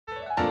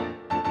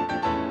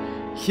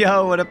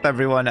Yo, what up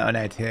everyone,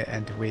 onaeD here,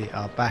 and we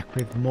are back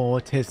with more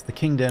Tis the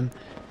Kingdom,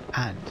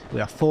 and we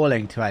are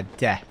falling to our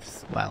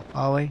deaths. Well,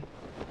 are we?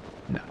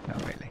 No,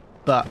 not really.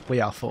 But we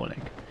are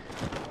falling.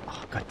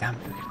 Oh, god damn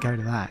it, we could go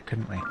to that,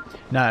 couldn't we?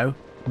 No,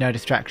 no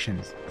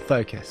distractions.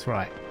 Focus,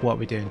 right, what are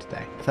we doing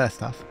today?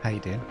 First off, how you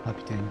doing? Hope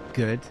you're doing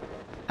good.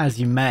 As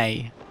you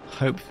may,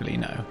 hopefully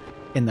know,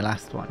 in the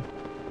last one,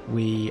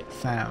 we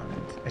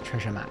found a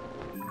treasure map.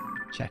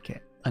 Check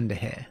it, under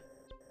here.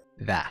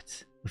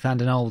 That. We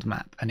found an old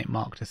map and it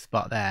marked a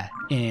spot there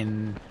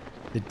in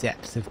the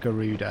depths of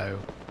Gerudo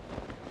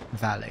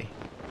Valley,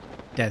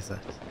 Desert,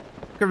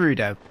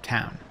 Gerudo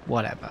Town,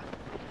 whatever.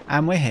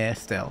 And we're here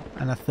still,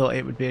 and I thought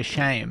it would be a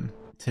shame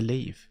to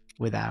leave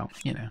without,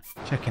 you know,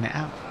 checking it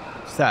out.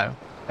 So,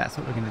 that's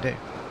what we're going to do.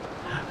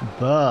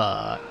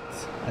 But,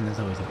 and there's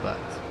always a but,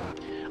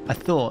 I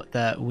thought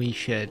that we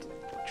should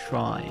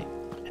try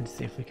and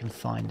see if we can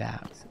find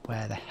out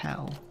where the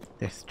hell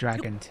this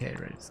dragon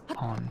tier is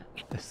on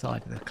the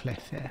side of the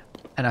cliff here.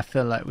 And I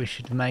feel like we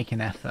should make an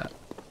effort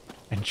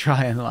and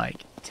try and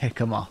like tick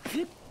them off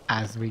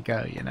as we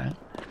go, you know?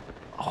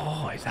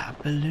 Oh, is that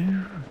a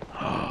balloon?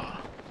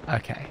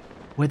 Okay,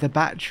 with a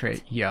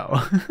battery,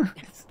 yo.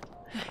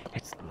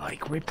 it's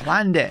like we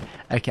planned it.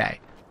 Okay,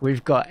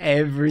 we've got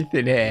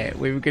everything here.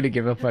 We were gonna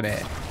give up on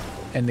it,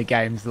 and the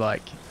game's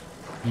like,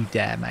 you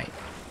dare, mate.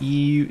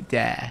 You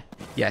dare.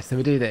 Yeah, so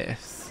we do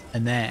this,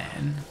 and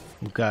then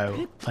we'll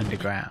go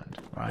underground,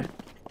 right?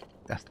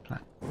 That's the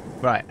plan.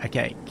 Right,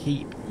 okay,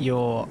 keep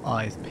your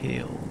eyes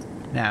peeled.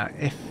 Now,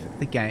 if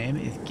the game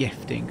is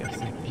gifting us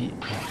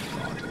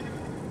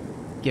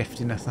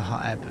gifting us a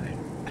hot air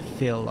balloon, I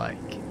feel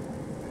like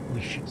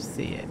we should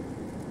see it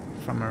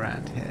from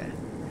around here.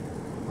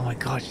 Oh my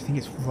god, you think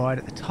it's right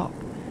at the top?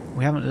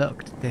 We haven't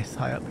looked this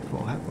high up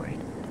before, have we?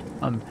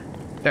 I'm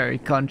very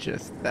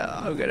conscious that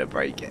I'm gonna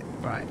break it.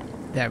 Right,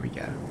 there we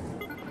go.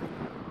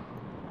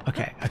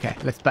 Okay, okay,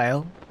 let's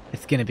bail.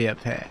 It's going to be up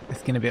here.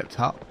 It's going to be up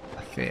top.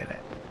 I feel it.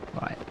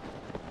 Right.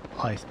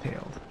 Eyes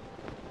peeled.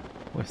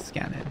 We're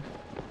scanning.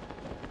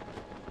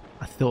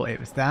 I thought it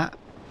was that.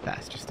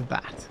 That's just a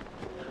bat.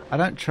 I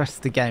don't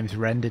trust the game's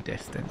render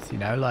distance, you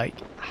know? Like,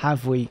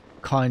 have we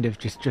kind of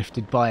just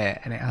drifted by it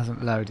and it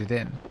hasn't loaded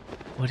in?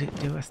 Would it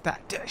do us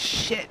that?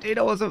 Shit, dude,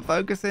 I wasn't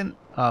focusing.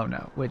 Oh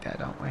no, we're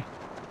dead, aren't we?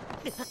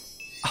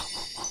 Oh.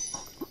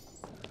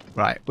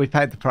 Right, we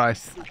paid the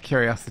price.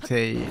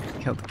 Curiosity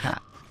killed the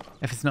cat.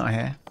 If it's not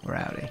here, we're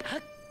outie.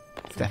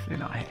 It's definitely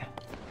not here.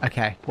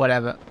 Okay,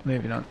 whatever.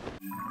 Moving on.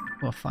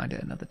 We'll find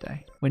it another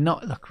day. We're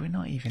not, look, we're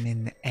not even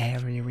in the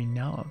area we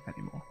know of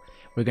anymore.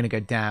 We're going to go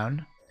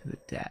down to the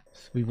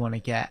depths. We want to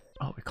get,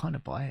 oh, we kind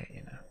of buy it,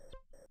 you know.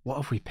 What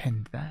have we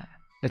pinned there?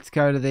 Let's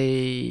go to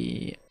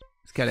the,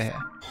 let's go to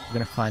here. We're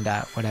going to find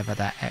out whatever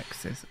that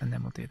X is, and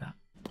then we'll do that.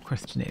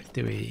 Question is,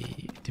 do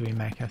we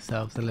make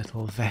ourselves a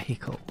little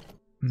vehicle?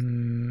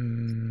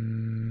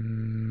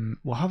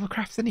 Well,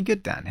 hovercraft's any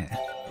good down here?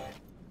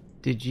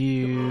 Did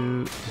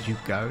you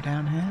go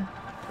down here?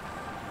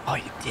 Oh,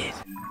 you did.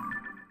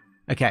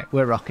 Okay,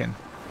 we're rocking.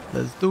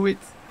 Let's do it.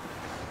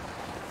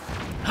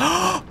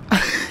 I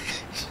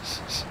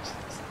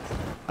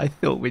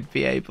thought we'd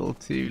be able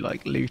to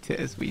like loot it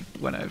as we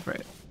went over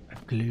it. A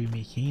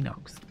gloomy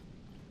Kinox.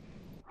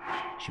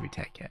 Should we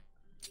take it?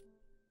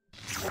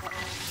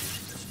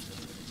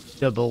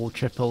 Double,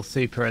 triple,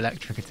 super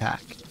electric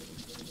attack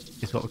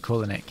is what we're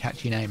calling it.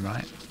 Catchy name,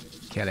 right?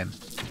 Kill him.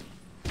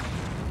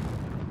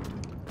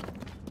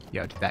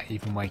 Yo, did that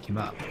even wake him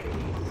up?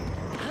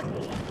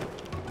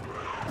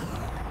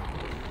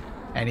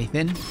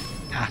 Anything?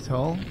 At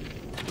all?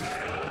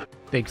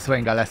 Big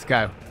swinger, let's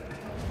go.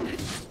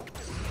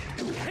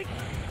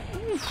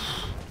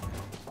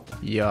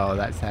 Yo,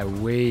 that's how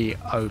we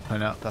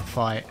open up the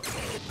fight.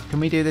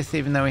 Can we do this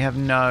even though we have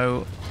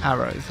no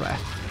arrows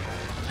left?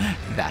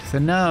 That's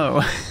a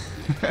no.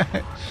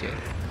 Shit.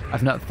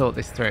 I've not thought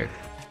this through.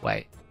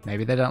 Wait,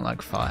 maybe they don't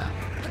like fire.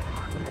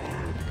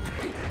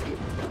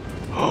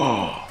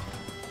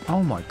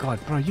 Oh my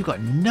god, bro, you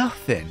got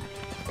nothing.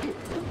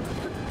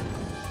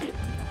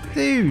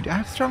 Dude,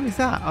 how strong is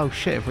that? Oh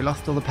shit, have we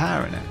lost all the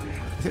power in it?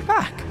 Is it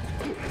back?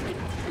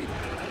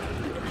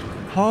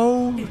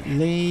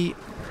 Holy...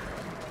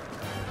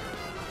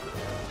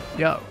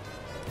 Yo.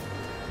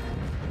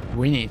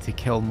 We need to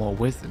kill more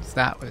wizards.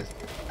 That was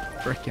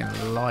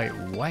freaking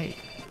lightweight.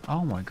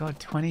 Oh my god,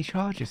 20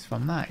 charges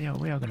from that. Yo,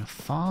 we are going to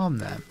farm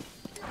them.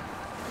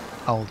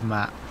 Old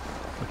map,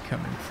 we're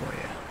coming for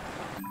you.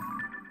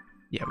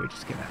 Yeah, we're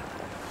just gonna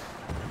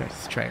go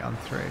straight on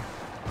through.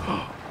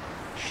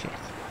 Shit.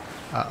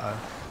 Uh-oh.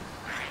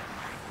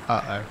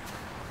 Uh-oh.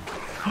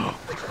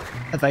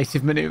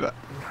 Evasive maneuver.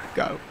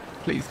 Go.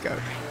 Please go.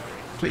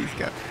 Please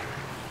go.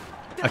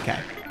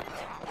 Okay.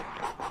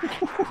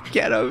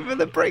 Get over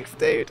the bricks,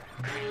 dude.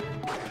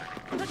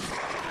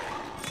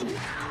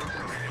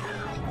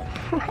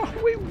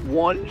 We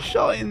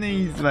one-shotting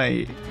these,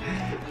 mate.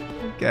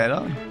 Get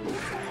on.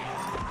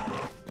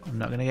 I'm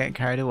not gonna get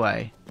carried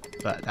away,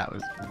 but that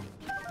was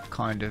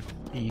kind of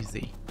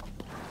easy.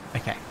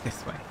 Okay,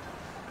 this way.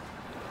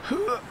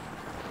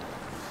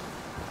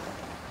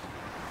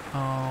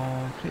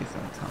 Oh, please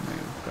don't tell me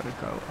we've got to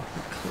go off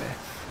a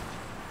cliff.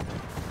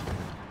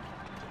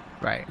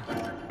 Right.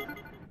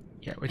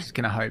 Yeah, we're just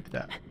going to hope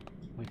that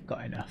we've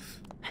got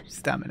enough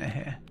stamina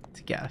here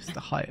to get us the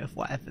height of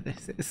whatever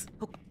this is.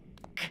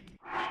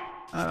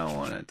 I don't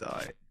want to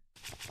die.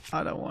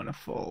 I don't want to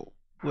fall.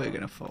 We're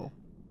going to fall.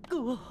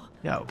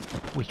 Yo,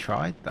 we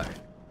tried though.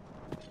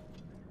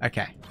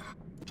 Okay.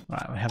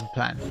 Right, we have a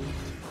plan.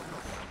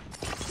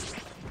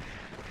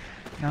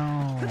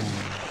 No.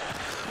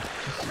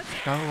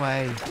 Just go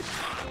away.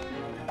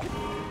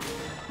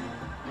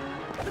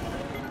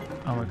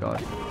 Oh my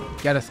god.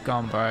 Get us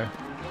gone, bro.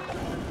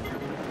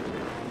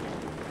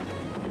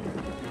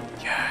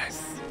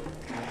 Yes.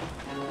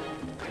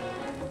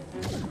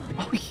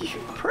 Oh, you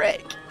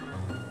prick.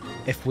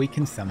 If we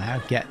can somehow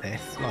get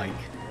this, like,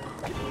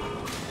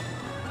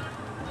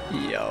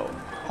 yo,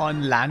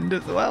 on land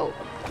as well.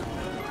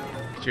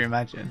 Could you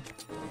imagine?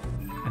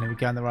 And are we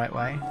going the right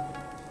way?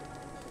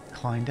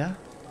 Kinda.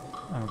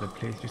 Oh my god,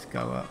 please just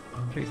go up.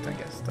 Please don't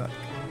get stuck.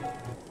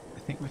 I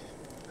think we've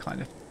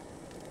kind of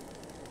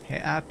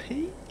hit our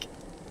peak.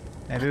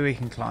 Maybe we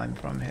can climb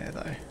from here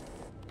though.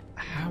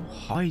 How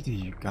high do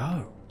you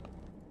go?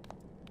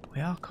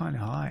 We are kind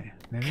of high.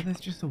 Maybe there's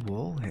just a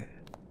wall here.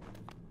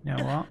 You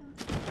know what?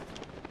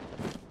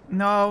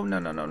 No, no,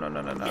 no, no, no,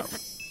 no, no, no.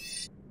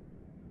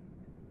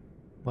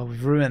 Well,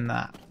 we've ruined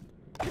that.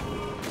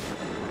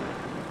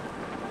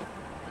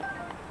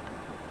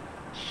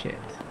 Shit.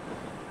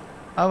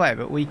 Oh wait,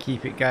 but we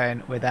keep it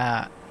going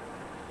without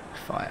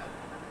fire.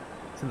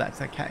 So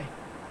that's okay.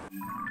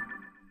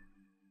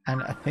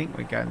 And I think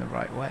we're going the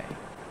right way.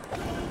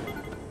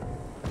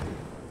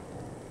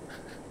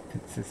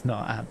 This is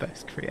not our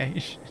best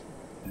creation.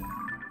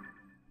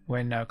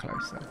 We're no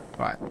closer.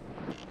 Right.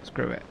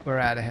 Screw it. We're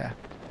out of here.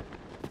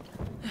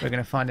 We're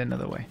going to find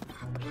another way.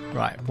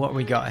 Right, what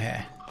we got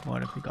here?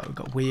 What have we got? We've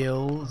got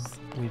wheels.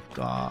 We've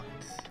got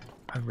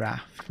a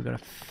raft. We've got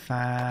a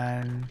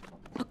fan.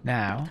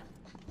 Now,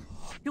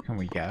 can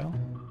we go?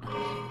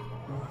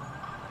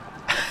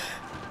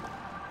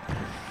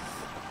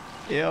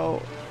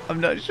 Yo, I'm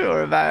not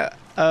sure about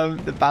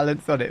the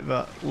balance on it,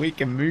 but we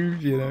can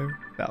move, you know.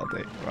 That'll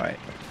do. Right.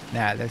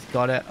 Now, there's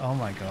gotta... Oh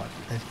my god.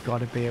 There's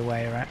gotta be a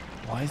way around.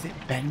 Why is it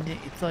bending?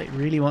 It's like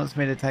really wants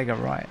me to take a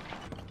right.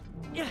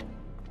 Yeah.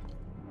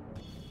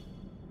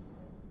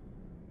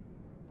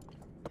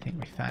 I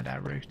think we found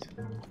our route.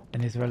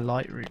 And is there a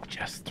light route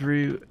just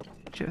through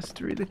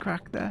the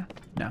crack there?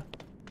 No.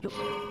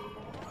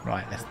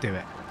 Right, let's do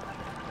it.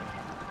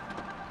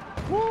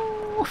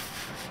 Woo!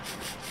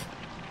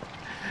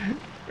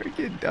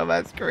 Freaking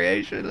dumbass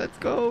creation, let's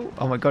go.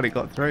 Oh my god, it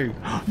got through.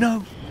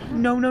 No!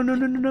 No, no, no,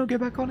 no, no, no,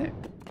 get back on it.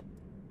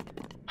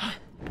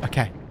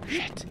 Okay.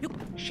 Shit.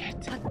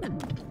 Shit.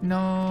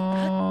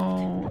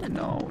 No.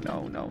 No,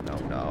 no, no, no,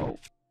 no.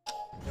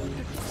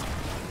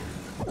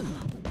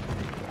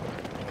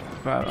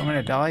 Bro, I'm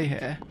gonna die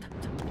here.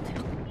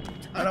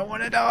 I don't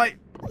want to die.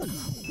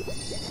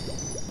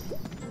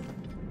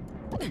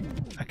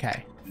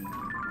 Okay.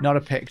 Not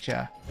a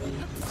picture.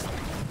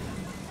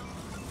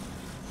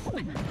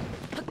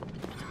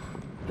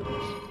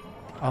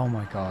 Oh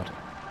my god.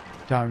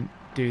 Don't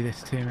do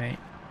this to me.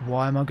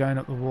 Why am I going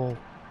up the wall?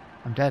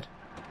 I'm dead.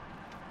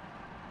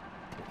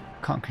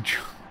 Can't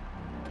control.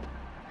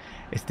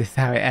 Is this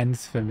how it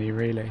ends for me,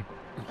 really?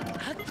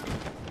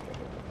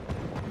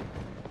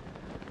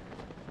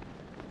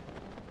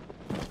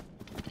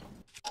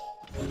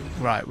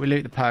 Right, we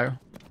loot the Poe.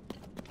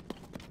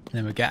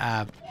 Then we get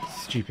our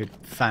stupid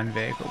fan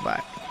vehicle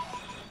back.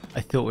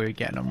 I thought we were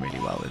getting on really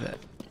well with it.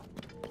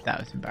 That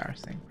was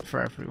embarrassing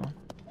for everyone.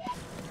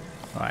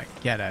 Right,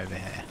 get over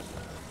here.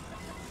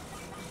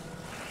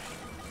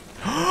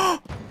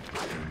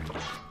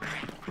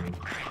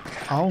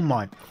 Oh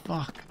my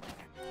fuck.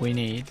 We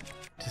need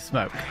to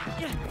smoke.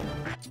 Okay,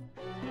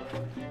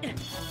 I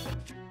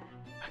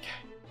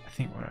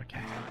think we're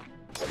okay.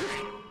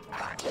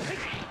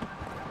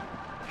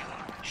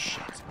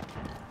 Shit.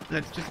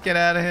 Let's just get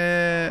out of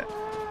here.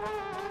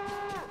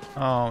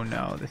 Oh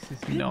no, this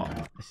is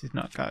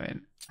not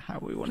going how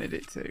we wanted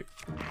it to.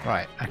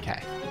 Right,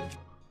 okay.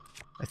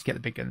 Let's get the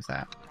big guns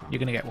out. You're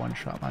gonna get one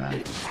shot, my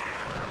man.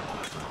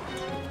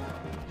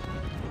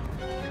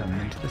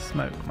 Coming into the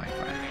smoke, my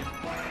friend.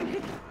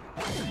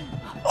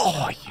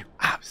 Oh, you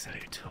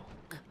absolute tool.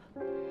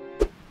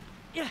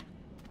 Yeah.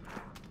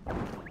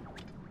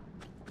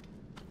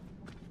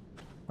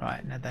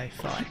 Right, now they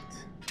fight.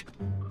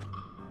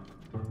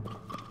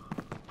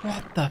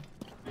 What the?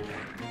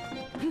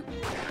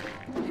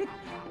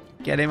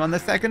 Get him on the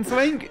second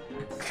swing.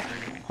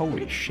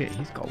 Holy shit,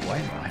 he's got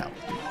way more health.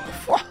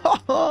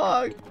 Fuck!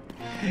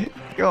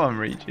 Go on,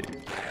 Riju.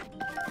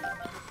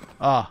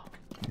 Oh,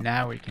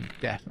 now we can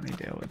definitely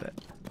deal with it.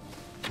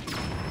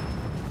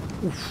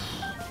 Oof.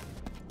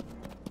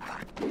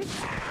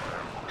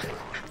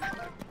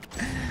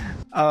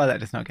 Oh, that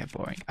does not get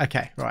boring.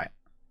 Okay, right.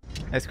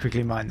 Let's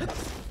quickly mine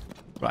this.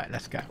 Right,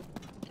 let's go.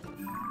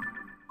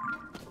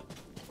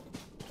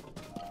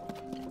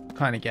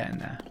 Kind of getting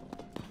there.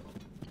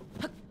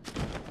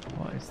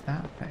 What is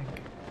that thing?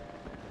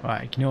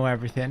 Right, ignore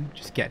everything.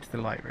 Just get to the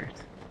light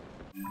route.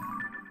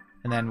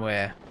 And then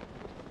we're,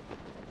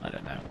 I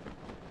don't know,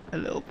 a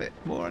little bit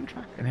more on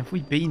track. And have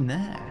we been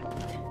there?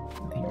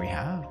 I think we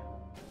have.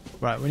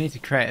 Right, we need to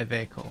create a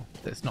vehicle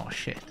that's not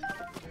shit.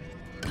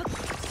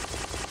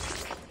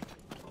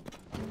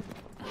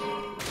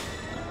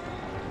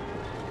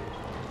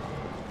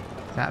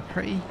 Is that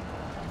pretty?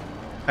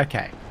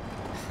 Okay.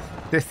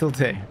 This'll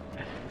do.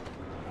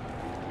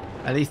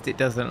 At least it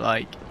doesn't,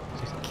 like,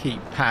 just keep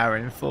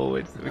powering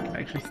forward so we can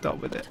actually stop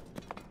with it.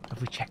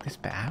 Have we checked this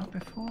bit out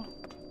before?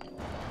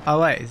 Oh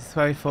wait, is this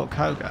where we fought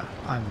Koga?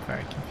 I'm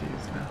very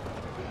confused now.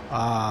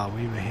 Ah,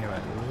 we were here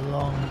a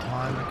long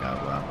time ago,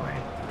 weren't we?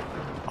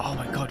 Oh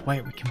my god,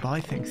 wait, we can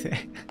buy things here.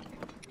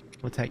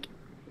 We'll take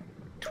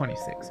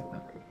 26 of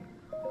them.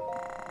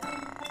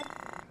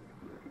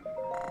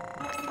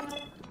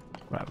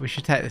 Right, we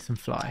should take this and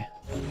fly.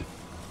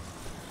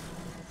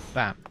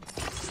 Bam.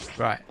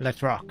 Right,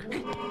 let's rock.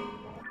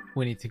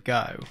 We need to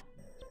go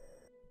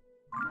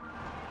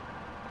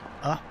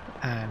up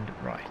and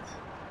right.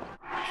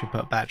 Should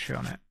put a battery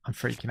on it. I'm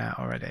freaking out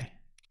already.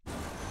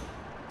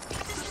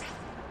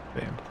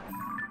 Boom.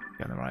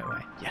 Going the right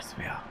way. Yes,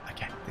 we are.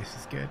 Okay, this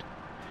is good.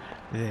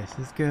 This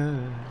is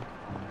good.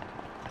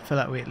 I feel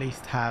like we at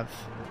least have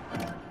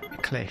a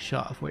clear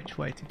shot of which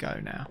way to go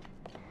now.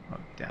 Oh,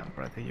 damn,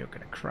 brother, you're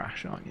going to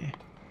crash, aren't you?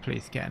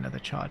 Please get another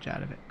charge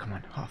out of it. Come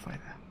on, halfway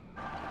there.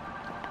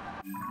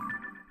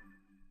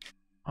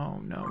 Oh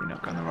no, we're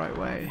not going the right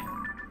way.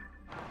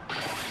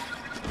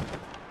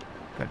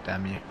 God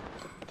damn you.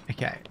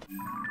 Okay.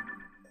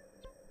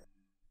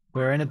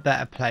 We're in a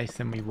better place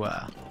than we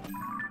were.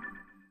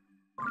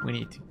 We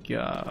need to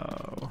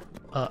go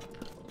up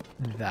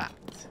that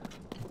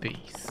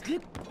beast.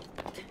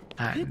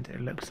 And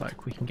it looks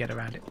like we can get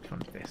around it from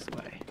this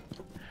way.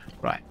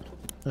 Right,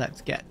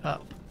 let's get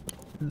up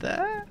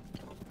there.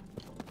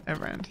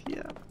 Around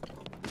here.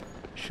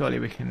 Surely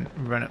we can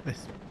run up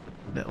this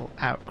little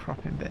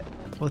outcropping bit.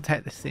 We'll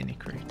take the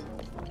scenic route.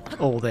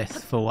 All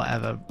this for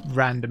whatever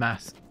random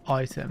ass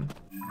item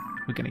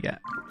we're gonna get.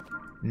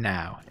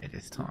 Now it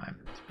is time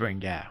to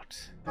bring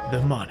out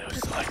the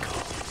motorcycle,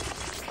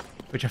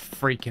 which I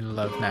freaking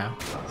love now.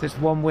 So it's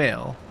one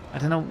wheel. I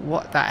don't know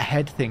what that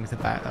head thing's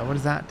about though. What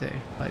does that do?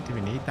 Like, do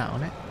we need that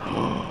on it?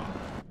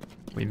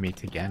 We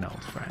meet again,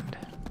 old friend.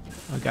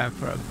 We're going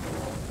for a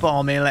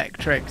bomb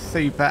electric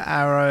super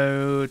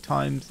arrow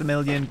times a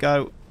million.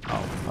 Go.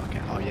 Oh, fuck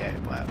it. Oh, yeah,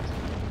 it worked.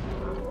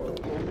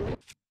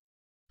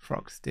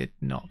 Frogs did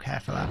not care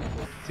for that.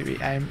 Do we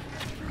aim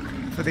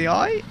for the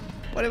eye?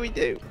 What do we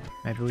do?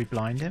 Maybe we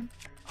blind him?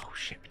 Oh,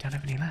 shit. We don't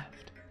have any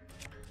left.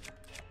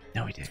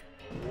 No, we do.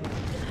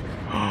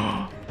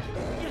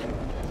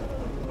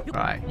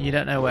 Right. You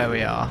don't know where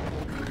we are.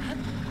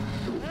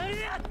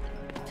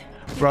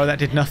 Bro, that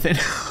did nothing.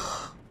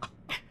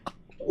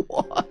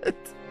 What?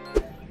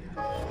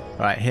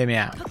 Right, hear me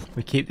out.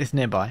 We keep this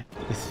nearby.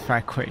 This is for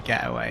a quick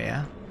getaway,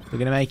 yeah? We're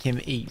going to make him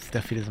eat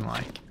stuff he doesn't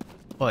like.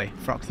 Oi,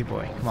 Froxy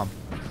boy, come on.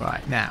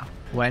 Right, now,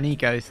 when he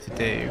goes to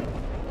do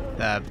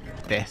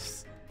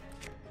this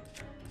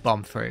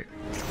bomb fruit.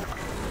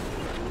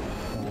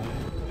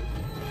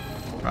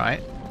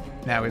 Right,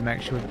 now we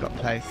make sure we've got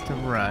place to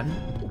run.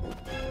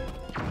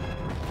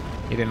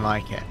 He didn't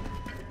like it.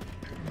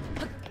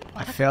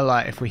 I feel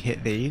like if we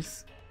hit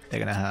these, they're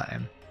going to hurt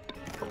him.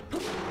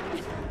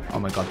 Oh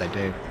my god, they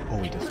do.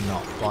 Oh, he does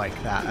not like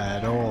that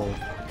at all.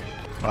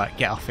 Right,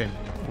 get off him.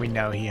 We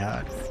know he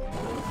hurts.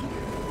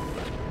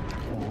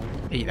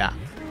 Eat that.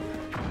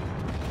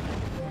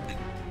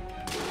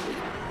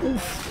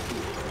 Oof.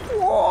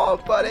 Whoa,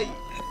 buddy.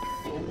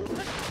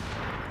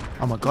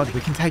 Oh my god,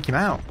 we can take him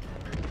out.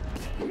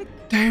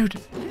 Dude.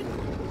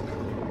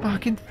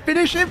 Fucking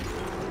finish him.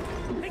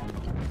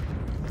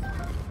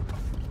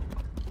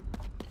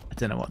 I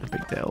don't know what the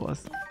big deal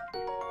was.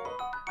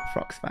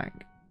 Frog's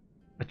Fang.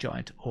 A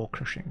giant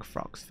ore-crushing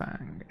frog's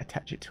fang.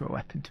 Attach it to a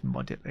weapon to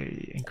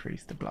moderately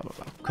increase the blah blah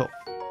blah. Cool.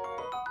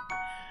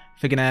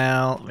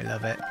 Fingernail, we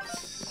love it.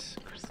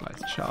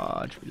 Crystallized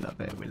charge, we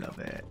love it, we love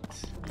it.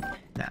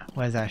 Now,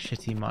 where's our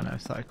shitty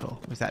monocycle?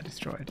 Was that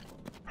destroyed?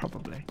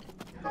 Probably.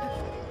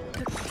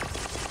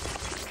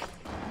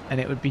 And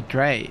it would be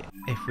great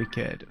if we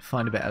could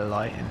find a bit of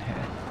light in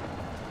here.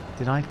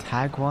 Did I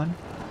tag one?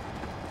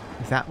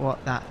 Is that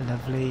what that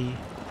lovely...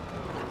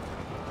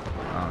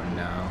 Oh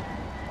no.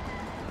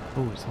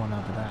 Oh, there's one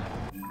over there.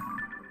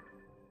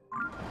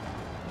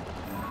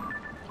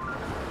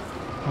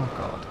 Oh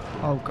god.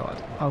 Oh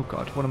god. Oh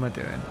god. What am I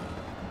doing?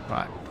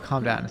 Right.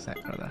 Calm down a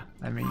sec, brother.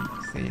 Let me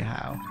see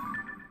how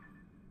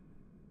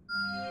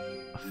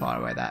far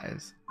away that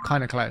is.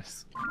 Kind of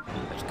close.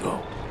 Let's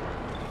go.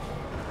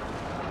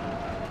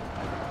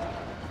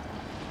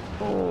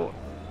 Oh,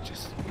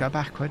 just go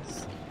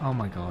backwards. Oh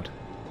my god.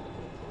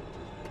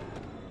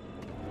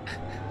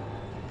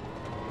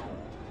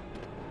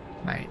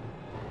 Mate.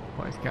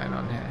 What is going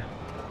on here?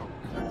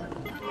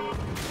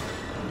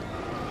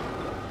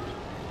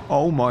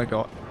 Oh my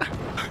god.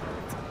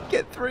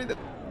 Get through them.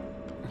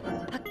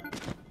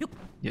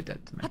 You're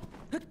dead to me.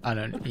 I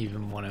don't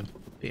even want to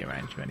be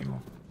around you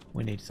anymore.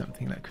 We need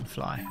something that can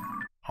fly.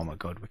 Oh my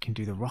god, we can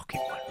do the rocket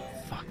one.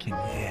 Fucking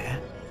yeah.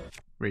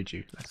 Read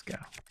you, let's go.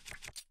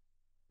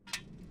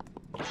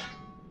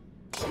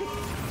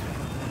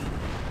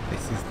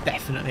 This is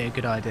definitely a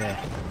good idea.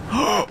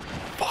 Oh,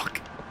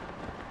 fuck!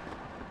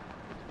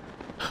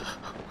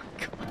 Oh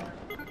my god.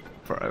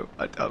 Bro,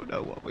 I don't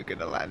know what we're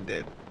gonna land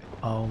in.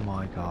 Oh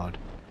my god.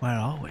 Where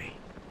are we?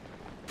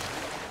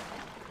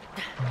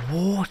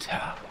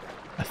 Water!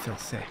 I feel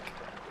sick.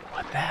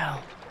 What the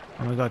hell?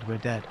 Oh my god, we're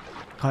dead.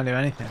 Can't do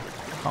anything.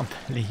 Can't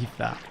believe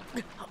that.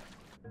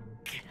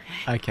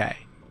 Okay.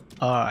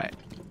 Alright.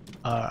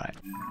 Alright.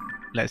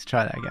 Let's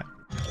try that again.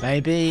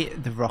 Maybe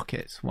the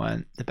rockets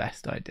weren't the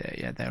best idea.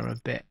 Yeah, they were a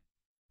bit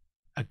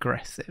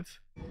aggressive.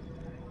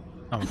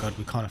 Oh my god,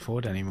 we can't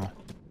afford anymore.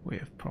 We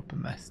have proper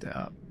messed it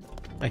up.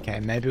 Okay,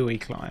 maybe we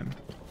climb.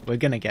 We're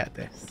gonna get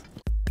this.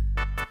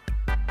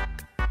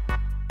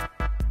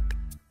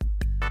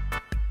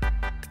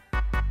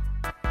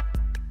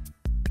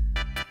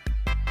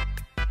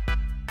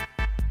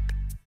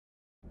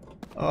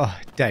 Oh,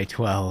 day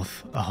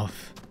 12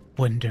 of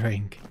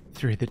wandering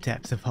through the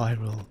depths of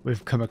Hyrule.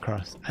 We've come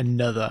across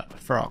another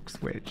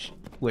Frox, which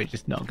we're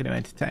just not going to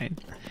entertain.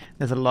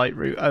 There's a light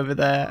route over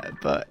there,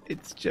 but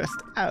it's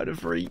just out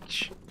of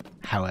reach.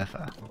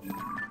 However,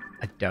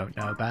 I don't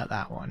know about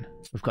that one.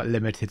 We've got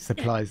limited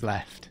supplies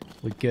left.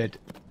 We're good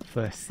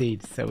for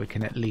seeds, so we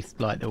can at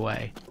least light the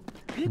way.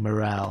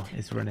 Morale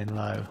is running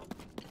low.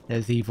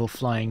 There's evil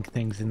flying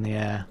things in the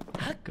air.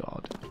 Oh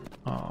god.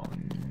 Oh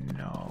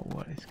no,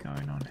 what is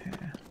going on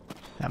here?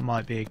 That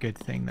might be a good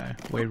thing though.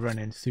 We're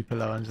running super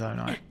low on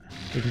Zonai.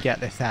 We can get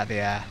this out of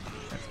the air.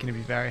 That's going to be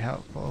very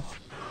helpful.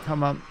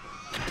 Come on.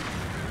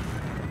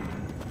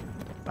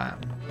 Bam.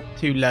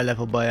 2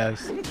 low-level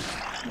bios.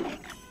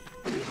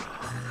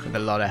 With a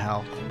lot of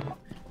health.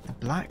 The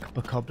black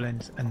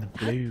bokoblins and the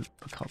blue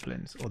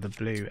bokoblins, or the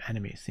blue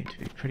enemies, seem to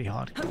be pretty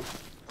hardcore.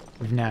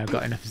 We've now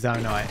got enough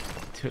Zonai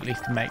to at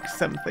least make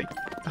something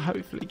to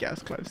hopefully get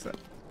us closer.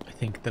 I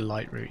think the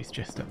light route is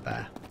just up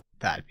there.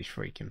 That'd be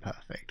freaking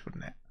perfect,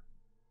 wouldn't it?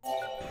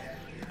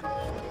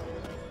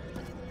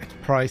 It's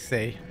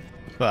pricey,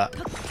 but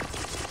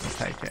I'll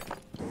take it.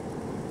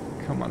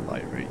 Come on,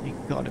 light route, you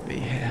gotta be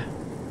here.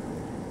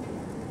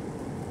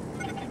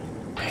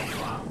 There you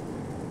are.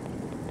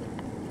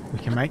 We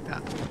can make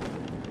that.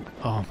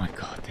 Oh my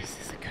god, this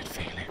is a good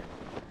feeling.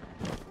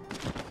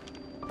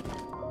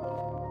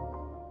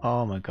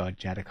 Oh my god,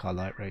 Jadakar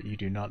light route, you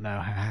do not know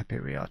how happy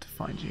we are to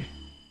find you.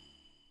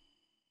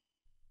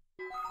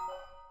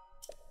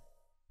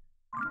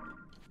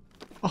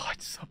 Oh,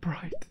 it's so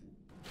bright.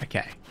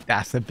 Okay,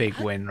 that's a big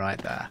win right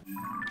there.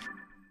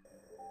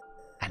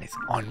 And it's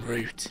en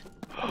route.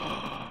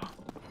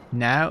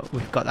 Now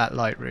we've got that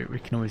light route, we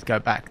can always go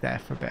back there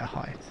for a bit of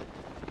height.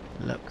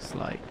 Looks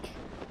like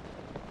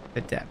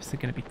the depths are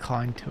going to be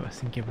kind to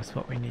us and give us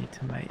what we need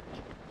to make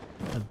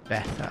a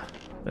better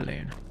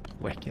balloon.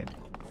 Wicked.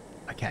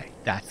 Okay,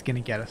 that's going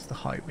to get us the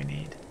height we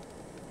need.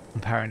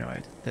 I'm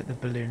paranoid that the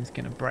balloon's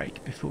going to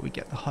break before we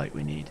get the height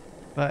we need.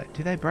 But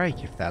do they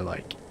break if they're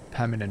like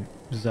permanent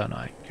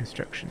Zonai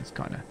constructions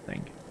kind of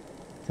thing?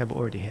 So we're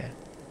already here.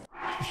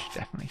 We should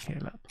definitely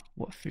heal up.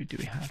 What food do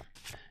we have?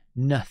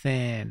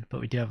 Nothing,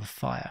 but we do have a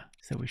fire,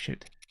 so we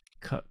should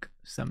cook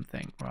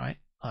something, right?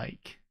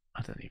 Like,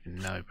 I don't even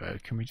know, bro.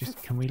 Can we just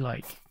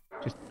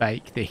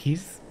bake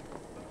these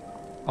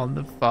on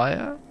the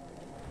fire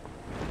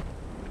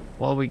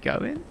while we go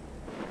in?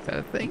 Is that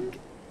a thing?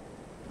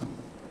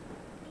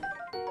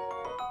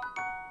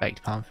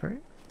 Baked palm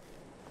fruit.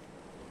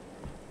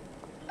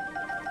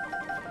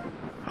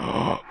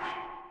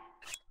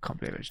 Can't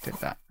believe I just did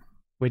that.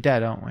 We're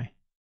dead, aren't we?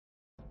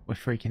 We're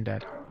freaking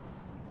dead.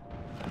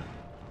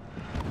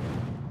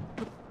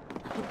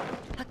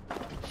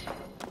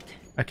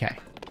 Okay.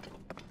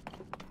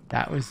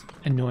 That was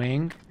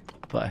annoying,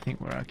 but I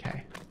think we're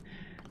okay.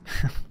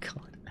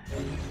 God.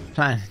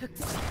 Plan.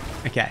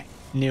 Okay.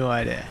 New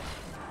idea.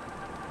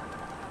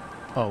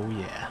 Oh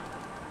yeah.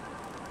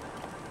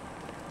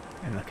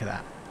 And look at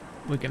that.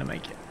 We're gonna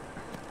make it.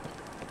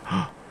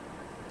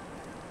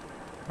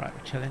 Right,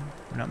 we're chilling.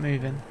 We're not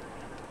moving.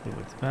 The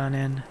wood's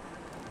burning.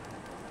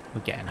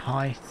 We're getting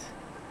height.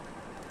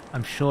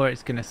 I'm sure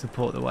it's going to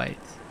support the weight.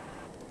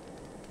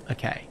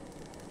 Okay.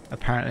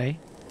 Apparently,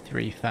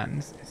 3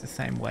 fans is the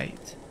same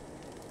weight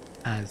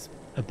as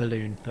a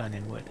balloon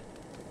burning wood.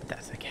 But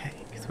that's okay,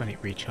 because when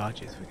it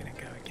recharges, we're going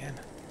to go again.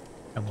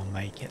 And we'll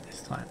make it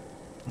this time.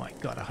 My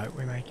god, I hope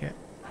we make it.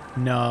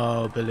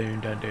 No, balloon,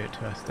 don't do it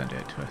to us. Don't do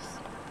it to us.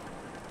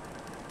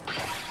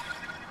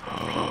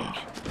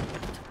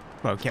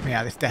 Bro, get me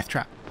out of this death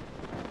trap.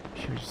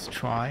 Should we just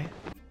try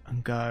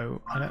and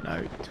go, I don't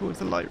know, towards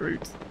the light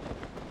route?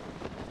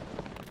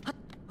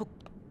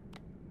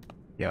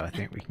 Yeah, I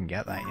think we can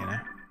get that, you know.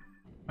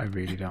 I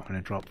really don't want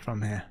to drop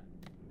from here.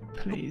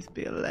 Please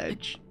be a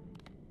ledge.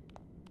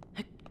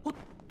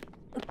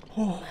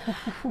 Oh,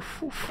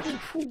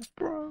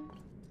 bro.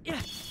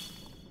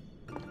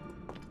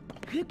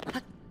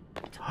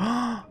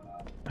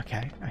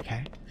 Okay,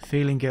 okay.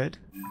 Feeling good.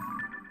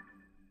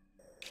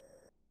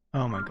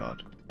 Oh my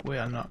god. we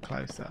are not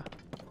closer.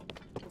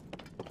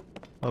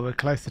 Well, we're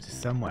closer to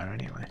somewhere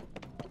anyway.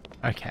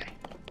 Okay.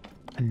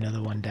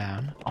 Another one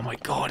down. Oh my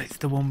god, it's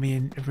the one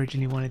we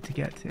originally wanted to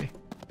get to.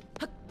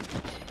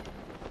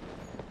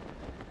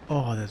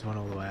 Oh, there's one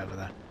all the way over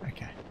there.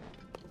 Okay.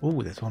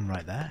 Oh, there's one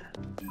right there.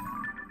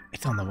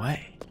 It's on the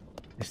way.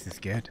 This is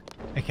good.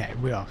 Okay,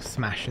 we are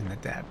smashing the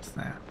depths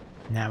now.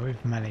 Now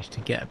we've managed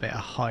to get a bit of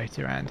height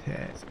around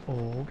here. It's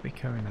all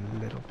becoming a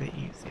little bit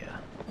easier.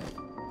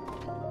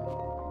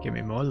 Give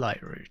me more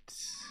light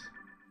routes.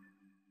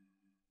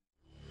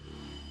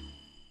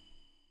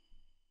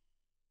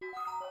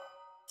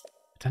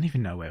 I don't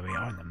even know where we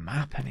are on the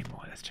map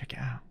anymore. Let's check it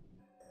out.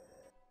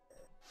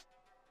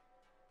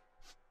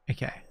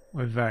 Okay,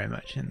 we're very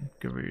much in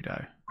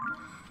Gerudo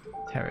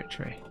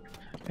territory.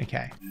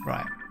 Okay,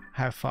 right.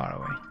 How far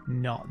are we?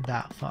 Not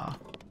that far.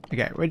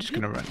 Okay, we're just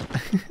gonna run.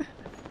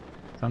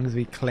 As long as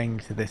we cling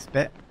to this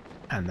bit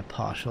and the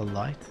partial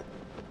light,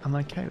 I'm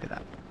okay with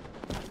that.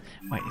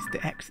 Wait, is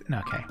the exit? No,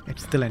 okay,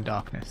 it's still in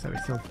darkness, so we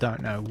still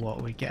don't know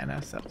what we're getting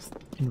ourselves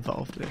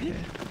involved with here.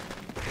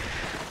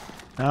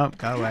 Oh,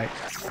 go away.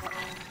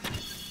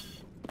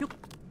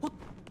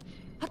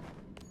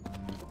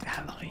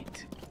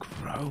 Allied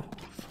Grove.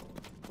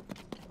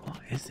 What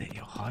is it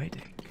you're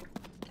hiding?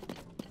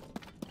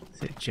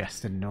 Is it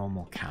just a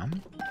normal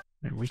camp? I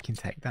mean, we can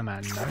take them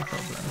out, no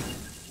problem.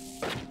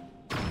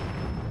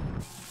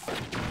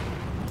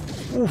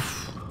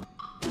 Oof!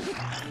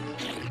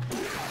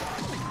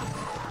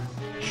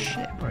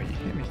 Shit, bro, you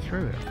hit me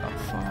through it that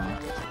far.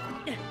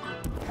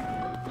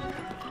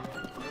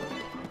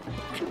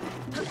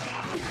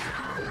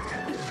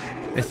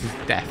 This is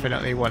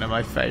definitely one of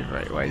my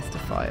favourite ways to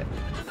fight.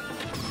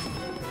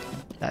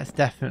 That's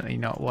definitely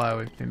not why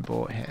we've been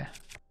brought here,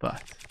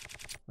 but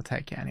we'll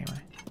take it anyway.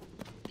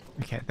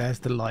 Okay, there's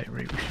the light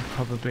route. We should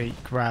probably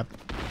grab...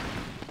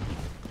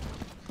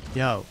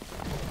 Yo.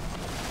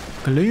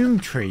 Gloom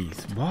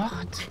trees.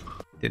 What?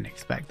 Didn't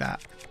expect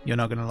that. You're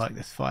not going to like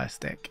this fire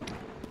stick.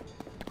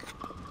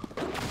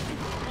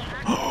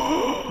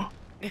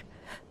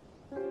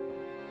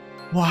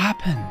 What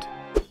happened?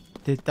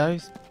 Did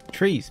those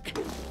trees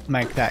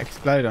make that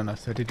explode on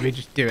us, or did we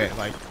just do it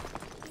like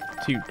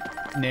too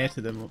near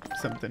to them or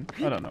something?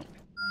 I don't know.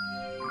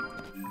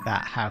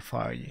 That, how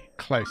far are you?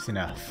 Close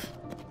enough.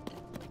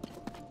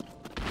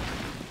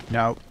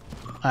 No,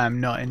 I'm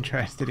not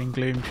interested in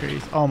gloom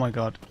trees. Oh my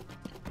god.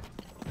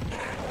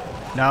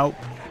 No.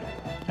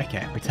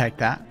 Okay, we take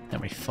that,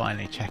 then we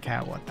finally check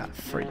out what that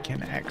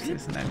freaking X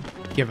is, and then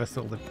give us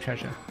all the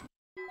treasure.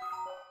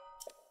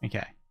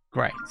 Okay,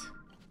 great.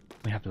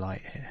 We have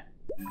light here.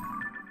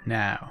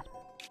 Now,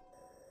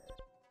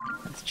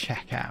 let's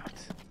check out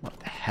what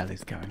the hell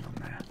is going on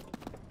there.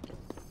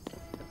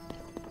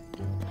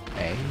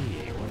 Hey,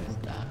 what is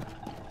that?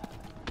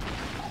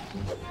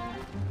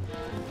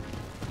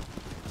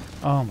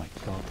 Oh my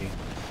god, these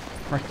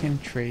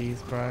freaking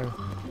trees, bro.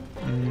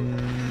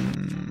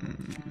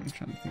 I'm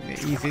trying to think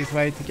the easiest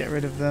way to get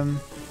rid of them.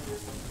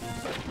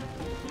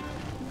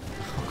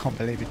 I can't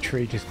believe a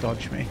tree just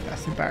dodged me.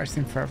 That's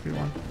embarrassing for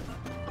everyone.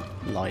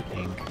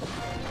 Lightning.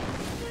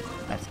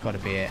 That's got to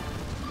be it.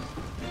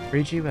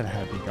 Riju, where the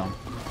hell have you gone?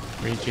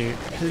 Riju,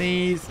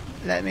 please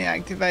let me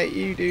activate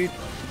you, dude.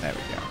 There we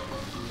go.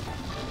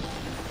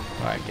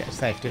 Right, get a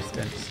safe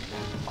distance.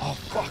 Oh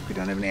fuck, we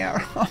don't have any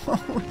arrows.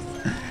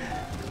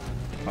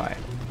 Right,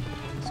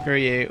 screw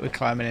you. We're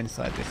climbing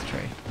inside this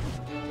tree.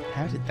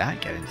 How did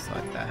that get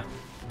inside there?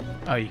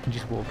 Oh, you can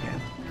just walk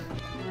in.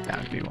 That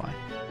would be why.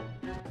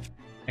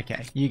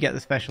 Okay, you get the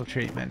special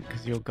treatment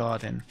because you're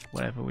guarding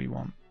whatever we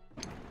want.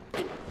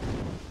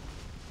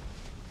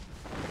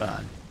 Burn.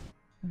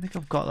 I don't think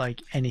I've got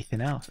like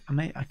anything else.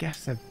 I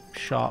guess a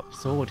sharp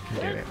sword can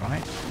do it,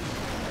 right?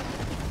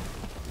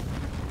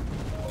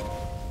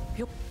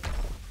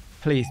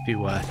 Please be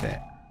worth it.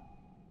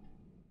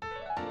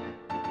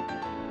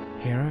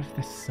 Hero of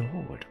the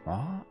sword,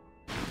 what?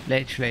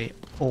 Literally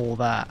all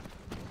that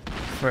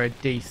for a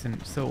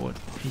decent sword.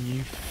 Are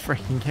you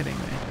freaking kidding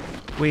me?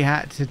 We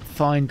had to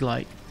find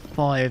like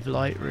 5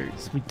 light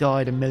routes. We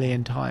died a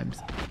million times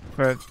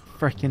for a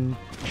freaking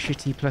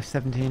shitty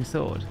 +17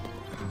 sword.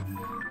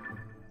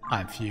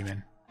 I'm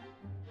fuming.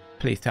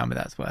 Please tell me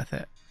that's worth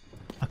it.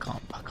 I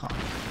can't. I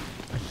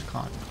just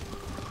can't.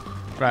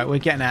 Right, we're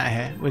getting out of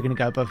here. We're going to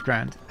go above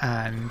ground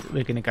and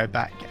we're going to go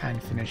back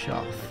and finish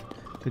off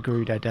the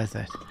Gerudo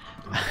Desert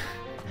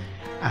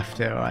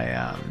after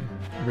I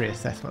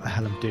reassess what the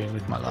hell I'm doing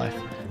with my life,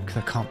 because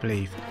I can't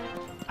believe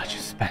I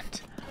just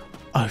spent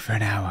over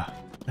an hour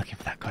looking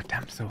for that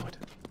goddamn sword.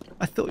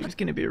 I thought it was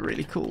going to be a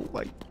really cool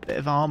like bit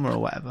of armor or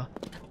whatever.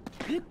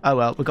 Oh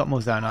well, we got more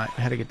Zonai,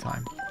 we had a good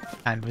time,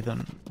 and we've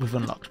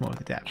unlocked more of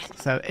the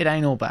depths, so it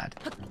ain't all bad.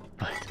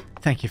 But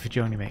thank you for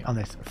joining me on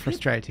this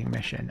frustrating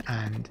mission,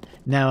 and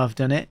now I've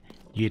done it,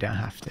 you don't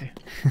have to.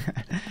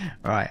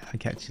 Right, I'll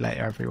catch you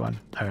later everyone.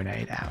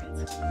 onaeD out.